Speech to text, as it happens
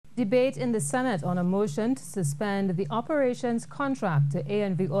Debate in the Senate on a motion to suspend the operations contract to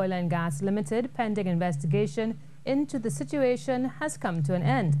A&V Oil and Gas Limited pending investigation into the situation has come to an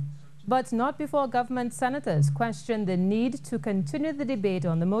end, but not before government senators question the need to continue the debate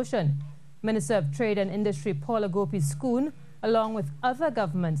on the motion. Minister of Trade and Industry Paula Gopi-Skoon, along with other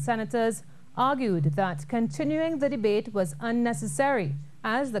government senators, argued that continuing the debate was unnecessary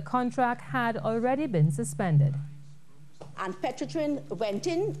as the contract had already been suspended. And Petrotrin went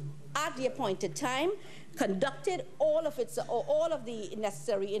in at the appointed time, conducted all of the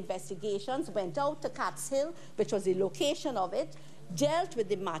necessary investigations, went out to Cat's Hill, which was the location of it, dealt with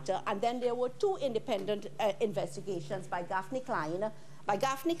the matter, and then there were two independent investigations by Gaffney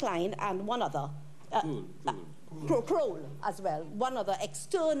Klein and one other, Kroll as well, one other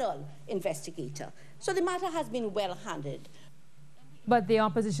external investigator. So the matter has been well handled. But the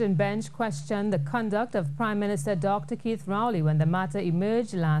opposition bench questioned the conduct of Prime Minister Dr. Keith Rowley when the matter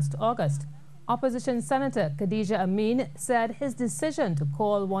emerged last August. Opposition Senator Khadija Amin said his decision to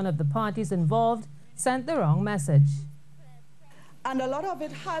call one of the parties involved sent the wrong message. And a lot of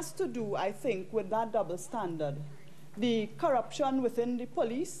it has to do, I think, with that double standard. The corruption within the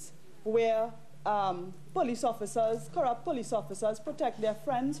police, where corrupt police officers protect their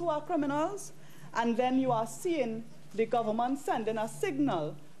friends who are criminals, and then you are seeing the government sending a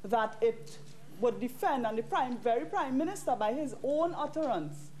signal that it would defend, and the very Prime Minister, by his own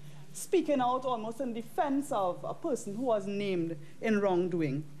utterance, speaking out almost in defense of a person who was named in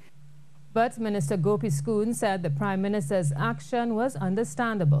wrongdoing. But Minister Gopi-Skoon said the Prime Minister's action was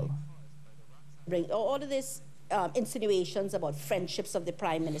understandable. All of these insinuations about friendships of the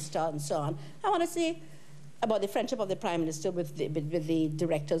Prime Minister and so on, I want to say about the friendship of the Prime Minister with the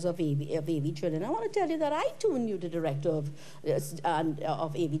directors of AV Drilling. I want to tell you that I too knew the director of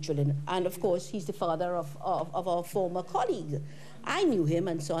AV Drilling, and of course he's the father of our former colleague. I knew him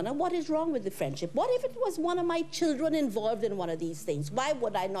and so on. And what is wrong with the friendship? What if it was one of my children involved in one of these things? Why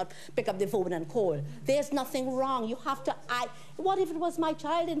would I not pick up the phone and call? There's nothing wrong. You have to. What if it was my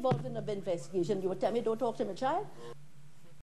child involved in the investigation? You would tell me don't talk to my child?